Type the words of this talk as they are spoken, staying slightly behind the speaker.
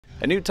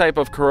A new type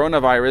of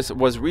coronavirus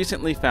was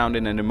recently found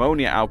in a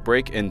pneumonia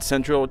outbreak in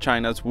central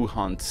China's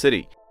Wuhan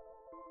city.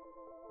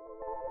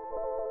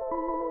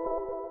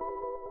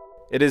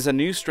 It is a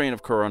new strain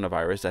of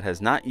coronavirus that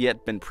has not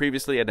yet been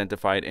previously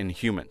identified in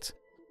humans.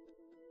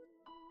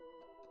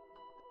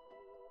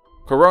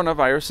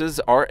 Coronaviruses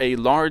are a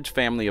large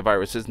family of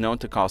viruses known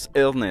to cause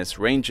illness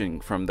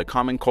ranging from the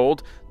common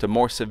cold to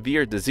more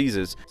severe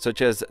diseases such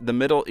as the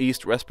Middle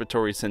East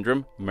Respiratory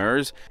Syndrome,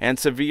 MERS, and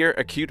Severe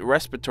Acute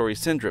Respiratory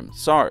Syndrome,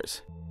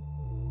 SARS.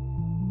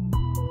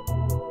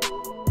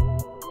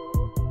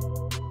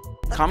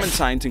 Common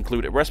signs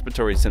include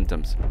respiratory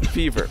symptoms,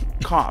 fever,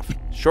 cough,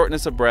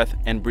 shortness of breath,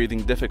 and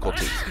breathing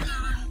difficulties.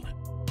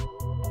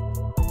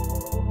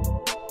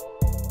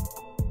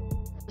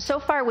 So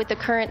far with the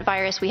current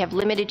virus, we have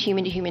limited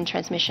human-to-human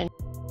transmission.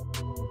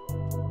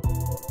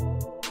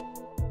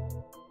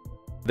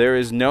 There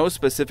is no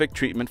specific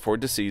treatment for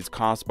disease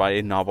caused by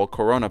a novel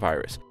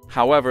coronavirus.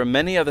 However,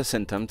 many of the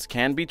symptoms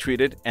can be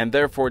treated, and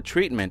therefore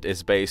treatment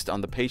is based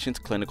on the patient's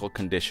clinical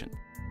condition.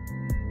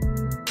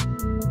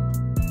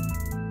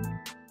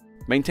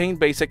 Maintain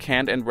basic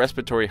hand and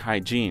respiratory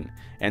hygiene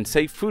and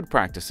safe food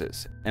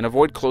practices, and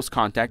avoid close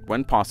contact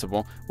when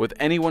possible with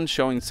anyone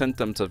showing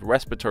symptoms of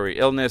respiratory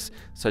illness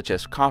such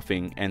as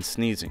coughing and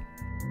sneezing.